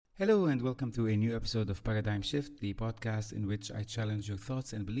Hello and welcome to a new episode of Paradigm Shift, the podcast in which I challenge your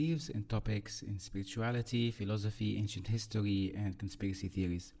thoughts and beliefs in topics in spirituality, philosophy, ancient history, and conspiracy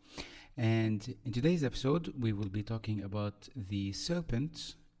theories. And in today's episode, we will be talking about the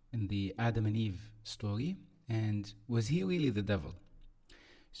serpent in the Adam and Eve story, and was he really the devil?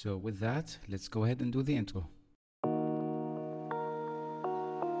 So with that, let's go ahead and do the intro.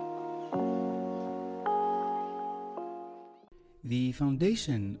 The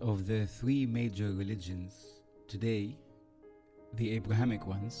foundation of the three major religions today, the Abrahamic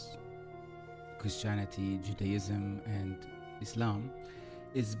ones, Christianity, Judaism, and Islam,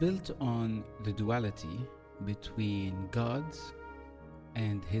 is built on the duality between God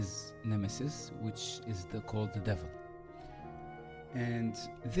and his nemesis, which is called the devil. And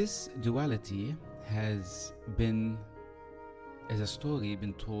this duality has been, as a story,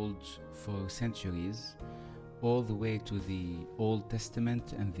 been told for centuries, all the way to the Old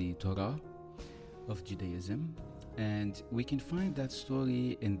Testament and the Torah of Judaism. And we can find that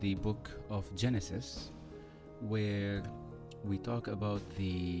story in the book of Genesis, where we talk about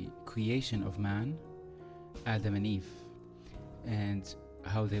the creation of man, Adam and Eve, and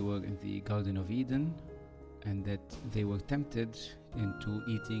how they were in the Garden of Eden, and that they were tempted into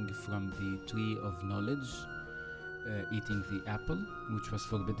eating from the tree of knowledge, eating the apple, which was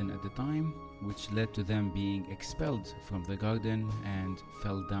forbidden at the time, which led to them being expelled from the garden and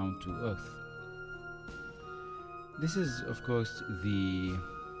fell down to earth. This is, of course, the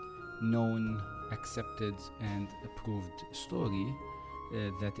known, accepted, and approved story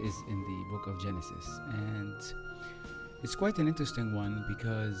that is in the book of Genesis. And it's quite an interesting one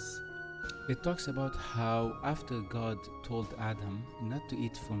because it talks about how after God told Adam not to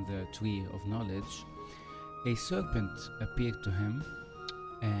eat from the tree of knowledge, a serpent appeared to him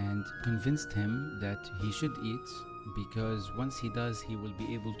and convinced him that he should eat, because once he does, he will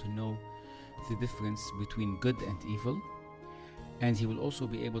be able to know the difference between good and evil, and he will also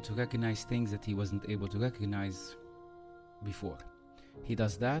be able to recognize things that he wasn't able to recognize before. He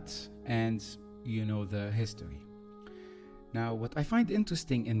does that, and you know the history. Now, what I find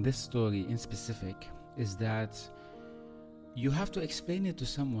interesting in this story in specific is that you have to explain it to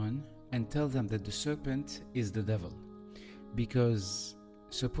someone and tell them that the serpent is the devil, because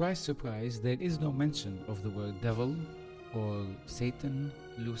surprise, surprise, there is no mention of the word devil or Satan,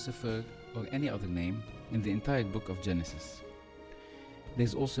 Lucifer, or any other name in the entire book of Genesis.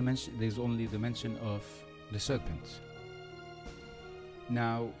 There's only the mention of the serpent.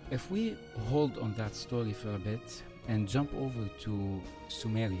 Now, if we hold on that story for a bit and jump over to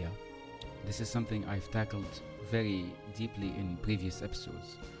Sumeria, this is something I've tackled very deeply in previous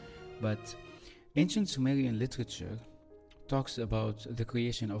episodes. But ancient Sumerian literature talks about the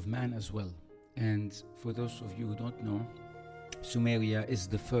creation of man as well. And for those of you who don't know, Sumeria is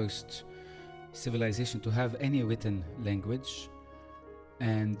the first civilization to have any written language.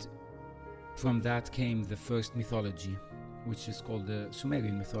 And from that came the first mythology, which is called the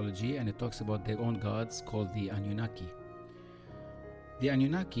Sumerian mythology, and it talks about their own gods called the Anunnaki. The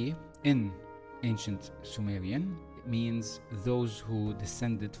Anunnaki in ancient Sumerian means those who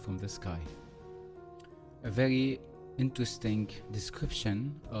descended from the sky. A very interesting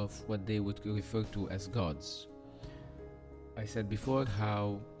description of what they would refer to as gods. I said before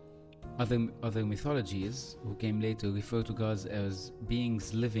how other mythologies who came later refer to gods as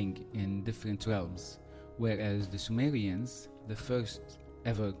beings living in different realms, whereas the Sumerians, the first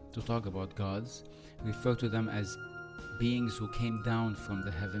ever to talk about gods, refer to them as beings who came down from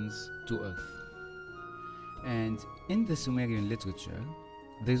the heavens to earth. And in the Sumerian literature,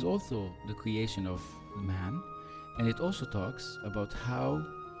 there's also the creation of man, and it also talks about how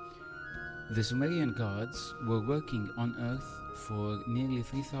the Sumerian gods were working on earth for nearly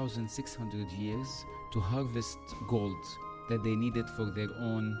 3,600 years to harvest gold that they needed for their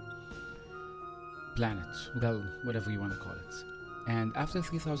own planet, well, whatever you want to call it. And after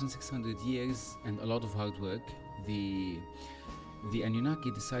 3,600 years and a lot of hard work, the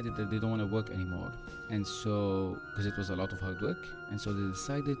Anunnaki decided that they don't want to work anymore, and so, because it was a lot of hard work, and so they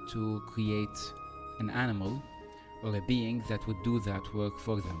decided to create an animal or a being that would do that work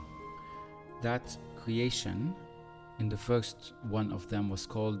for them. That creation, in the first one of them, was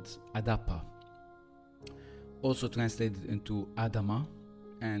called Adapa, also translated into Adama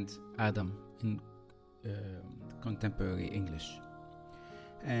and Adam in contemporary English.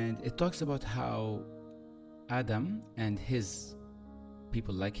 And it talks about how Adam and his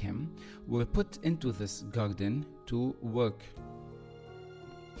people like him were put into this garden to work.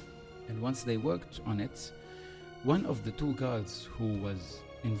 And once they worked on it, one of the two gods who was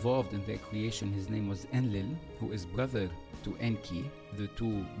involved in their creation, his name was Enlil, who is brother to Enki, the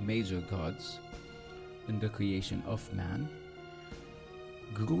two major gods in the creation of man,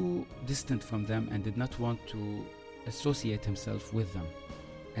 grew distant from them and did not want to associate himself with them,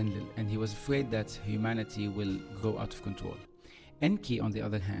 Enlil, and he was afraid that humanity will grow out of control. Enki, on the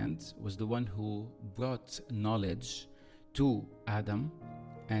other hand, was the one who brought knowledge to Adam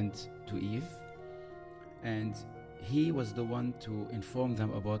and to Eve, and he was the one to inform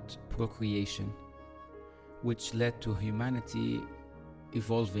them about procreation, which led to humanity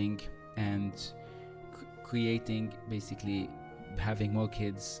evolving and creating, basically having more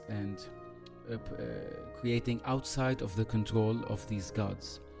kids and creating outside of the control of these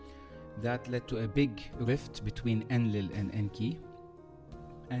gods. That led to a big rift between Enlil and Enki,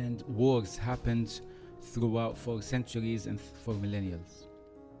 and wars happened throughout for centuries and for millennials.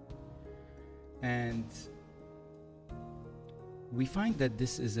 And we find that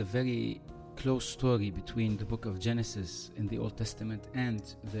this is a very close story between the book of Genesis in the Old Testament and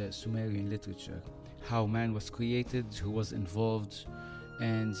the Sumerian literature. How man was created, who was involved,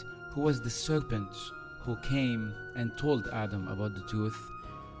 and who was the serpent who came and told Adam about the truth,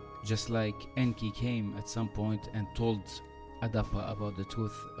 just like Enki came at some point and told Adapa about the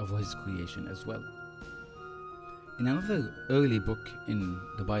truth of his creation as well. In another early book in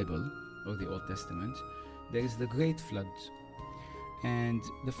the Bible, or the Old Testament, there is the Great Flood. And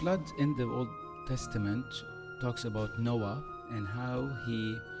the flood in the Old Testament talks about Noah and how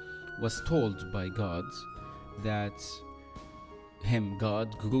he was told by God that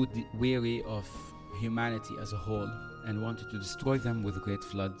God, grew weary of humanity as a whole and wanted to destroy them with a great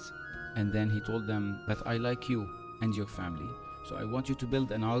flood. And then he told them that I like you and your family, so I want you to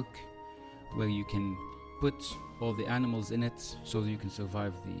build an ark where you can put all the animals in it so that you can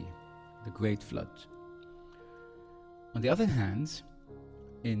survive the great flood. On the other hand,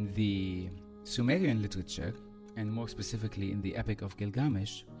 in the Sumerian literature, and more specifically in the Epic of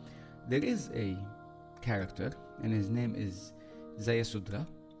Gilgamesh, there is a character, and his name is Zayasudra,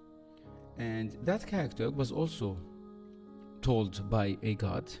 and that character was also told by a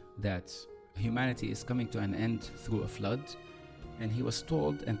god that humanity is coming to an end through a flood, and he was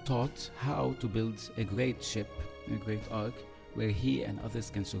told and taught how to build a great ship, a great ark, where he and others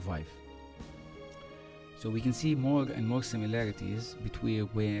can survive. So we can see more and more similarities between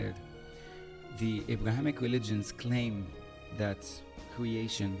where the Abrahamic religions claim that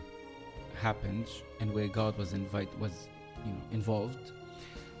creation happened and where God was involved,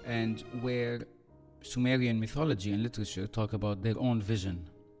 and where Sumerian mythology and literature talk about their own vision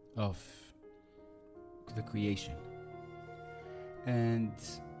of the creation. And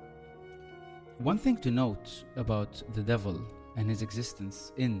one thing to note about the devil and his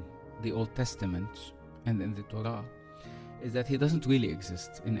existence in the Old Testament and in the Torah is that he doesn't really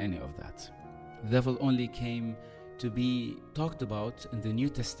exist in any of that. The devil only came to be talked about in the New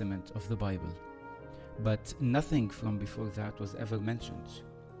Testament of the Bible, but nothing from before that was ever mentioned.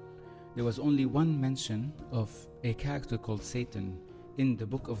 There was only one mention of a character called Satan in the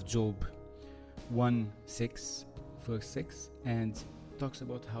book of Job 1:6, verse 6, and talks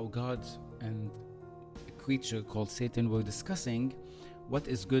about how God and a creature called Satan were discussing what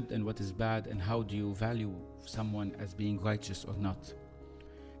is good and what is bad, and how do you value someone as being righteous or not.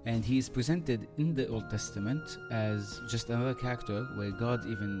 And he is presented in the Old Testament as just another character where God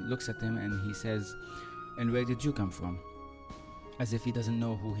even looks at him and he says, "And where did you come from?" As if he doesn't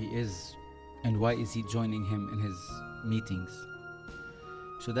know who he is and why is he joining him in his meetings.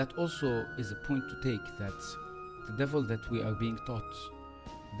 So that also is a point to take, that the devil that we are being taught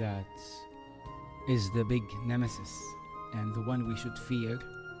that is the big nemesis and the one we should fear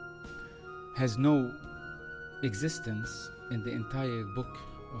has no existence in the entire book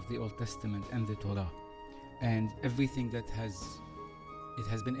of the Old Testament and the Torah, and everything that has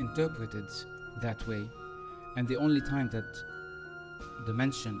been interpreted that way. And the only time that the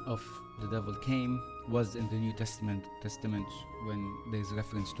mention of the devil came was in the New Testament when there's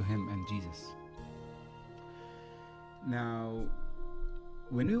reference to him and Jesus. Now,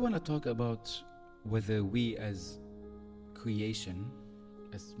 when we want to talk about whether we as creation,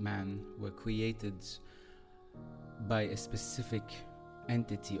 as man, were created by a specific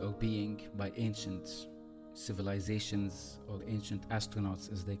entity or being, by ancient civilizations or ancient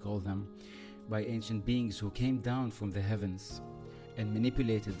astronauts as they call them, by ancient beings who came down from the heavens and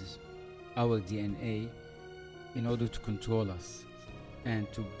manipulated our DNA in order to control us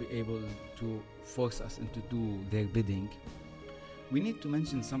and to be able to force us into do their bidding, we need to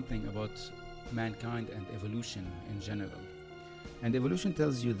mention something about mankind and evolution in general. And evolution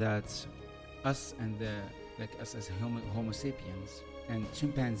tells you that us as Homo sapiens and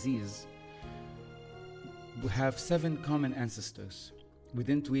chimpanzees have 7 common ancestors. We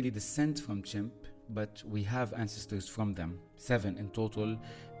didn't really descend from chimp, but we have ancestors from them, 7 in total,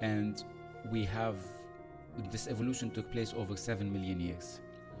 and this evolution took place over 7 million years.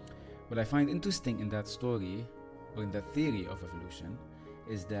 What I find interesting in that story, or in that theory of evolution,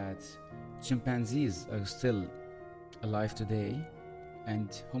 is that chimpanzees are still alive today,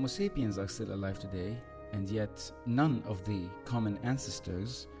 and Homo sapiens are still alive today, and yet none of the common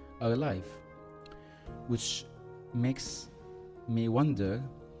ancestors are alive, which makes me wonder,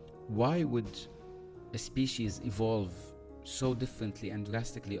 why would a species evolve so differently and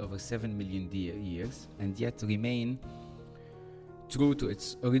drastically over 7 million years and yet remain true to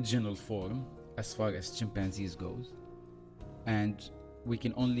its original form as far as chimpanzees goes, and we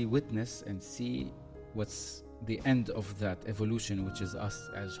can only witness and see what's the end of that evolution, which is us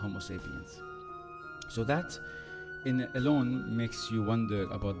as Homo sapiens. So that in alone makes you wonder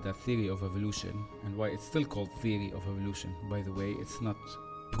about the theory of evolution, and why it's still called theory of evolution. By the way, it's not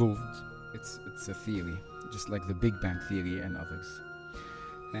proved, it's a theory, just like the Big Bang Theory and others.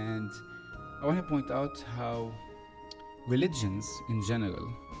 And I want to point out how religions in general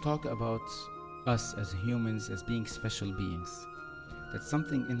talk about us as humans as being special beings, that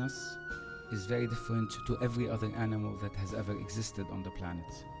something in us is very different to every other animal that has ever existed on the planet.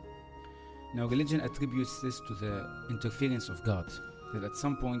 Now, religion attributes this to the interference of God, that at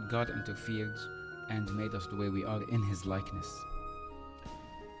some point God interfered and made us the way we are in His likeness.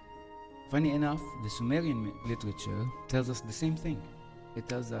 Funny enough, the Sumerian literature tells us the same thing. It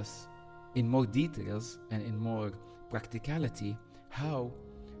tells us in more details and in more practicality how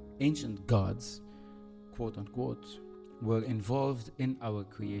ancient gods, quote unquote, were involved in our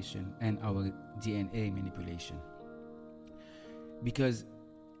creation and our DNA manipulation. Because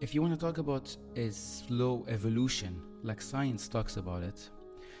if you want to talk about a slow evolution, like science talks about it,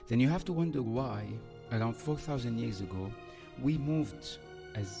 then you have to wonder why, around 4,000 years ago, we moved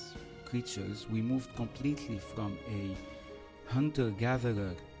as creatures, we moved completely from a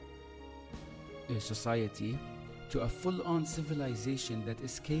hunter-gatherer society to a full-on civilization that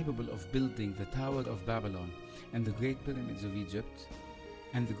is capable of building the Tower of Babylon and the Great Pyramids of Egypt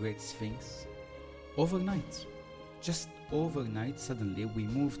and the Great Sphinx overnight. Just overnight, suddenly we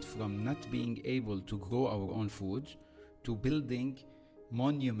moved from not being able to grow our own food to building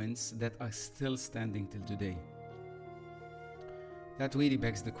monuments that are still standing till today. That really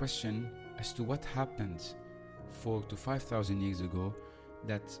begs the question as to what happened 4,000 to 5,000 years ago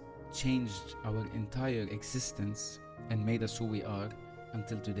that changed our entire existence and made us who we are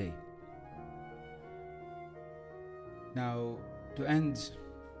until today. Now, to end,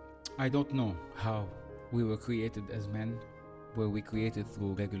 I don't know how we were created as men. Were we created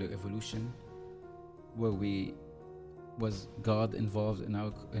through regular evolution? Was God involved in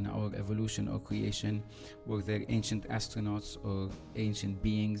our evolution or creation? Were there ancient astronauts or ancient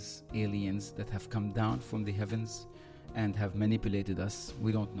beings, aliens, that have come down from the heavens and have manipulated us?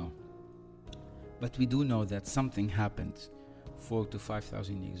 We don't know. But we do know that something happened 4,000 to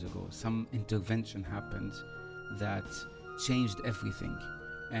 5,000 years ago. Some intervention happened that changed everything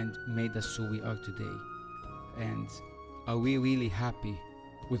and made us who we are today. And are we really happy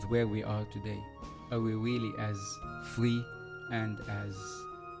with where we are today? Are we really as free and as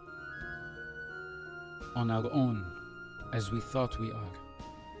on our own as we thought we are?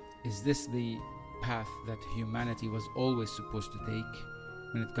 Is this the path that humanity was always supposed to take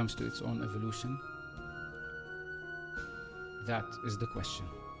when it comes to its own evolution? That is the question.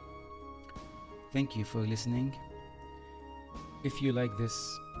 Thank you for listening. If you like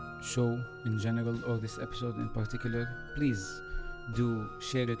this show in general or this episode in particular, please do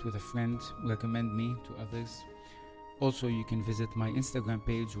share it with a friend, recommend me to others. Also, you can visit my Instagram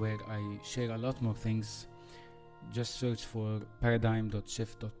page where I share a lot more things. Just search for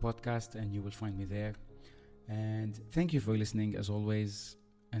paradigm.shift.podcast and you will find me there. And thank you for listening as always,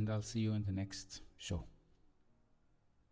 and I'll see you in the next show.